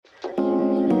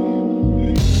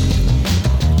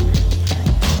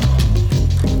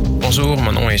Bonjour,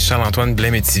 mon nom est Charles-Antoine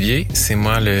MeyerMétivier. C'est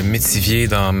moi le métivier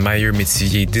dans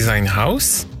MeyerMétivier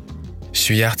DesignHaus. Je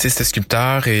suis artiste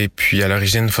sculpteur et puis à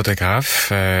l'origine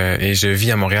photographe et je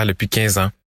vis à Montréal depuis 15 ans.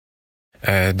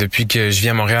 Depuis que je vis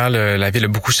à Montréal, la ville a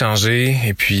beaucoup changé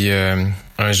et puis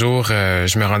un jour,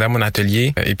 je me rendais à mon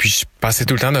atelier et puis je passais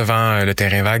tout le temps devant le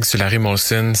terrain vague sur la rue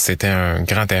Molson. C'était un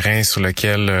grand terrain sur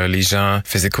lequel les gens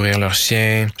faisaient courir leurs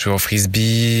chiens, jouaient au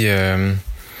frisbee,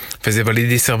 faisaient voler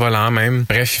des cerfs-volants même.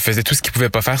 Bref, ils faisaient tout ce qu'ils pouvaient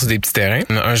pas faire sur des petits terrains.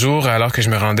 Un jour, alors que je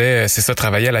me rendais,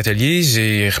 travailler à l'atelier,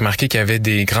 j'ai remarqué qu'il y avait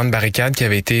des grandes barricades qui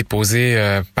avaient été posées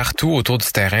partout autour du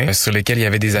terrain, sur lesquelles il y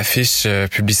avait des affiches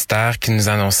publicitaires qui nous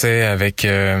annonçaient avec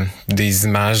des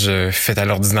images faites à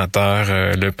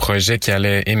l'ordinateur le projet qui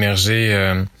allait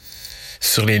émerger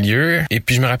sur les lieux. Et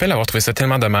puis je me rappelle avoir trouvé ça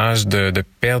tellement dommage de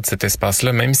perdre cet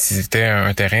espace-là, même si c'était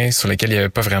un terrain sur lequel il n'y avait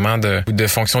pas vraiment de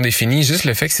fonction définie. Juste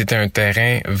le fait que c'était un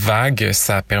terrain vague,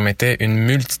 ça permettait une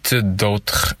multitude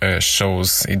d'autres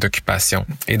choses et d'occupations.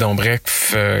 Et donc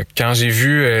bref, quand j'ai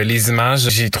vu les images,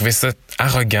 j'ai trouvé ça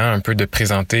arrogant un peu de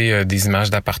présenter des images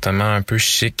d'appartements un peu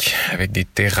chics, avec des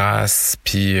terrasses,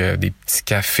 puis des petits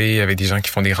cafés avec des gens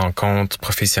qui font des rencontres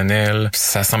professionnelles.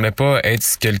 Ça semblait pas être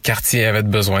ce que le quartier avait de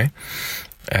besoin.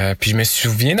 Puis je me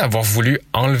souviens d'avoir voulu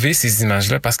enlever ces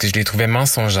images-là parce que je les trouvais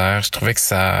mensongères. Je trouvais que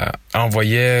ça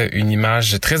envoyait une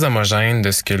image très homogène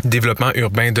de ce que le développement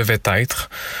urbain devait être.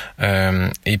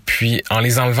 Et puis en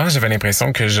les enlevant, j'avais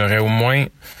l'impression que j'aurais au moins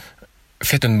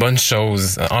fait une bonne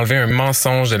chose, enlever un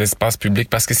mensonge de l'espace public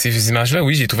parce que ces images-là,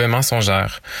 oui, je les trouvais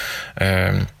mensongères.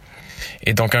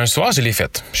 Et donc, un soir, je l'ai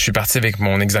faite. Je suis parti avec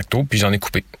mon X-Acto, puis j'en ai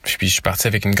coupé. Puis je suis parti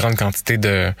avec une grande quantité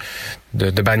de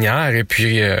bannières. Et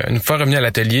puis, une fois revenu à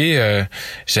l'atelier,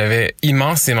 j'avais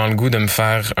immensément le goût de me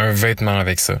faire un vêtement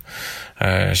avec ça.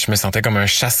 Je me sentais comme un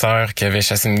chasseur qui avait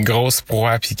chassé une grosse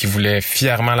proie puis qui voulait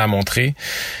fièrement la montrer,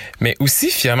 mais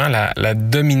aussi fièrement la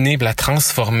dominer, la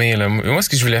transformer. Là. Moi, ce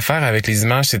que je voulais faire avec les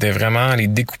images, c'était vraiment les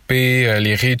découper,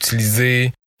 les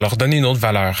réutiliser, leur donner une autre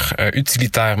valeur,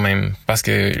 utilitaire même, parce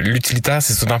que l'utilitaire,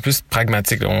 c'est souvent plus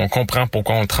pragmatique. On comprend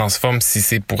pourquoi on le transforme si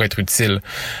c'est pour être utile.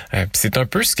 C'est un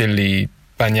peu ce que les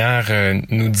bannières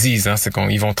nous disent, hein, c'est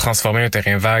qu'ils vont transformer un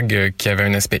terrain vague qui avait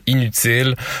un aspect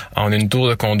inutile en une tour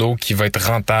de condo qui va être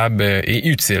rentable et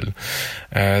utile.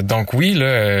 Donc oui,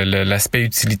 là, l'aspect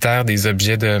utilitaire des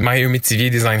objets de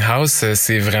MeyerMétivier DesignHaus,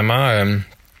 c'est vraiment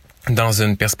dans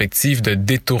une perspective de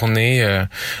détourner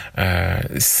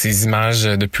ces images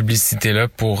de publicité-là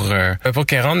pour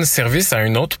qu'elles rendent service à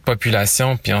une autre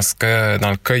population. Puis en ce cas,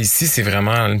 dans le cas ici, c'est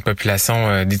vraiment une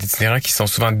population des itinérants qui sont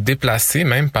souvent déplacés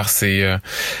même par ces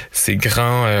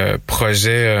grands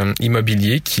projets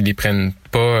immobiliers qui les prennent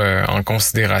pas en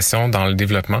considération dans le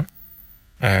développement.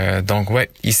 Donc ouais,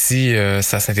 ici,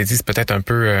 ça synthétise peut-être un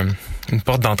peu une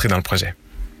porte d'entrée dans le projet.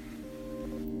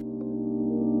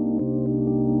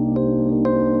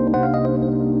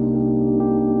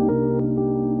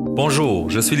 Bonjour,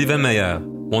 je suis Liven Meyer.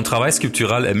 Mon travail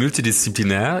sculptural est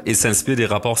multidisciplinaire et s'inspire des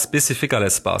rapports spécifiques à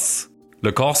l'espace.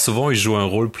 Le corps souvent y joue un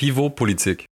rôle pivot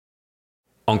politique.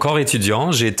 Encore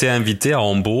étudiant, j'ai été invité à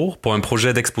Hambourg pour un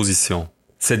projet d'exposition.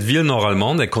 Cette ville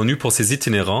nord-allemande est connue pour ses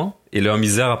itinérants et leur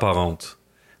misère apparente.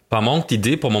 Par manque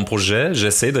d'idées pour mon projet,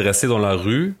 j'essaie de rester dans la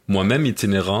rue, moi-même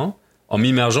itinérant, en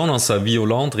m'immergeant dans sa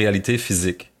violente réalité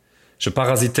physique. Je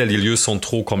parasitais les lieux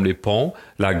centraux comme les ponts,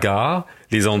 la gare,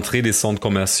 les entrées des centres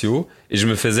commerciaux et je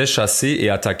me faisais chasser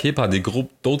et attaquer par des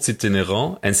groupes d'autres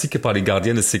itinérants ainsi que par les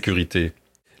gardiens de sécurité.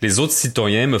 Les autres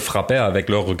citoyens me frappaient avec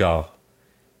leurs regards.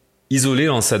 Isolé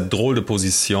dans cette drôle de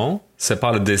position, c'est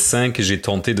par le dessin que j'ai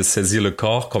tenté de saisir le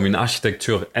corps comme une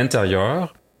architecture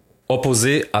intérieure,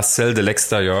 opposée à celle de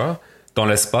l'extérieur, dans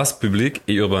l'espace public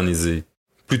et urbanisé.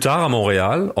 Plus tard à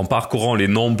Montréal, en parcourant les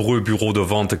nombreux bureaux de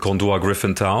vente de condos à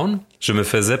Griffintown, je me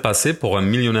faisais passer pour un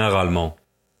millionnaire allemand.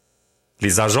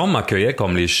 Les agents m'accueillaient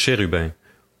comme les chérubins.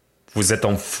 Vous êtes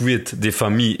en fuite des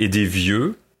familles et des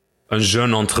vieux, un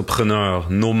jeune entrepreneur,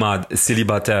 nomade,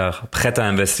 célibataire, prêt à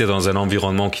investir dans un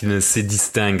environnement qui ne se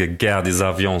distingue guère des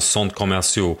avions, centres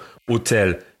commerciaux,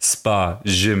 hôtels, spas,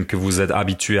 gyms que vous êtes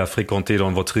habitués à fréquenter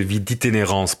dans votre vie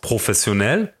d'itinérance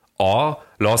professionnelle. Or,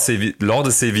 lors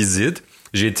de ces visites,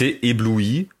 j'ai été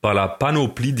ébloui par la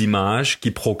panoplie d'images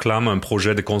qui proclament un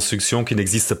projet de construction qui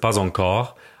n'existe pas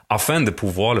encore, afin de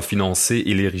pouvoir le financer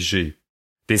et l'ériger.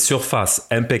 Des surfaces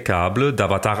impeccables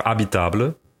d'avatars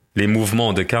habitables, les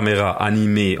mouvements de caméra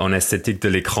animés en esthétique de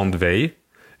l'écran de veille,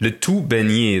 le tout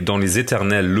baigné dans les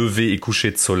éternels levers et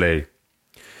couchers de soleil.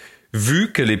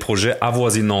 Vu que les projets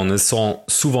avoisinants ne sont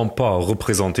souvent pas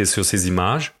représentés sur ces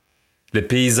images, le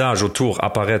paysage autour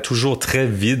apparaît toujours très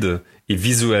vide et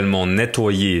visuellement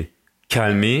nettoyé,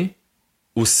 calmé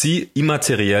aussi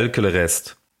immatériel que le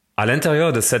reste. À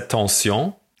l'intérieur de cette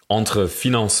tension entre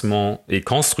financement et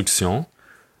construction,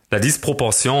 la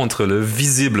disproportion entre le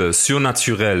visible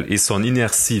surnaturel et son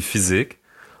inertie physique,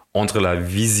 entre la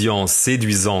vision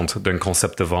séduisante d'un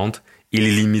concept de vente et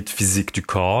les limites physiques du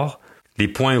corps, les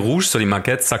points rouges sur les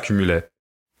maquettes s'accumulaient.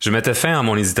 Je mettais fin à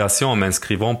mon hésitation en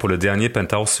m'inscrivant pour le dernier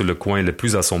penthouse sur le coin le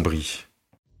plus assombri.